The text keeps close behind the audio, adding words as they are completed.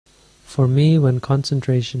For me, when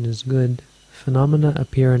concentration is good, phenomena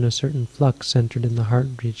appear in a certain flux centered in the heart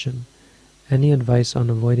region. Any advice on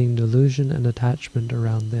avoiding delusion and attachment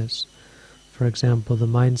around this? For example, the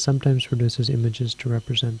mind sometimes produces images to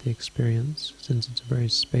represent the experience, since it's a very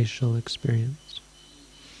spatial experience.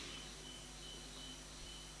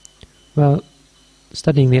 Well,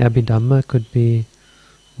 studying the Abhidhamma could be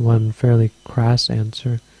one fairly crass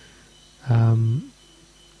answer.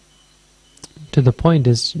 To the point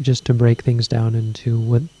is just to break things down into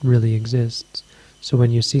what really exists. So when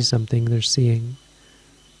you see something, they're seeing.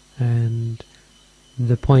 And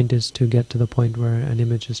the point is to get to the point where an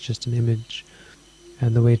image is just an image.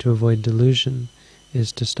 And the way to avoid delusion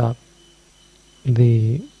is to stop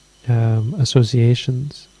the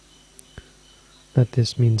associations, that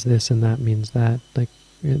this means this and that means that. Like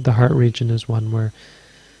the heart region is one where,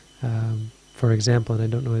 for example, and I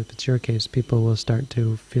don't know if it's your case, people will start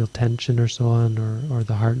to feel tension or so on, or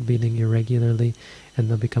the heart beating irregularly, and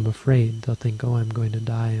they'll become afraid. They'll think, oh, I'm going to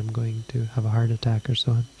die, I'm going to have a heart attack, or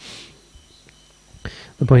so on.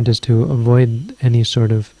 The point is to avoid any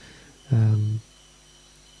sort of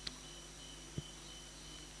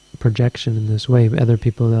projection in this way. Other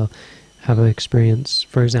people, they'll have an experience,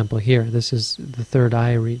 for example here, this is the third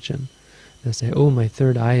eye region. They'll say, oh, my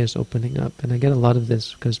third eye is opening up. And I get a lot of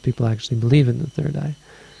this because people actually believe in the third eye.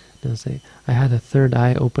 They'll say, I had a third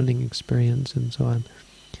eye opening experience, and so on.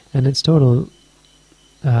 And it's total,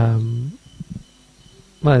 well,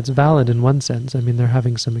 it's valid in one sense. I mean, they're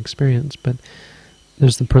having some experience, but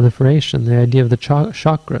there's the proliferation, the idea of the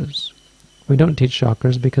chakras. We don't teach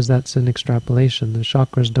chakras because that's an extrapolation. The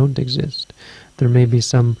chakras don't exist. There may be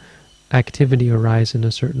some activity arise in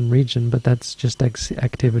a certain region, but that's just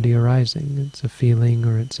activity arising. It's a feeling,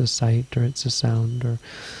 or it's a sight, or it's a sound, or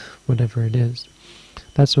whatever it is.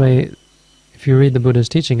 That's why, if you read the Buddha's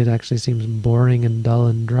teaching, it actually seems boring and dull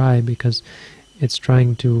and dry, because it's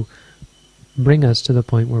trying to bring us to the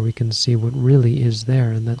point where we can see what really is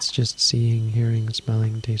there, and that's just seeing, hearing,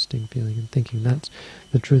 smelling, tasting, feeling, and thinking. That's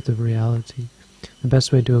the truth of reality. The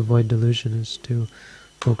best way to avoid delusion is to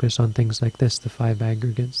focus on things like this, the 5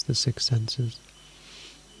 aggregates, the 6 senses,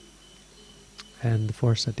 and the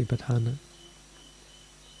 4 satipatthana.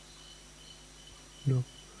 No.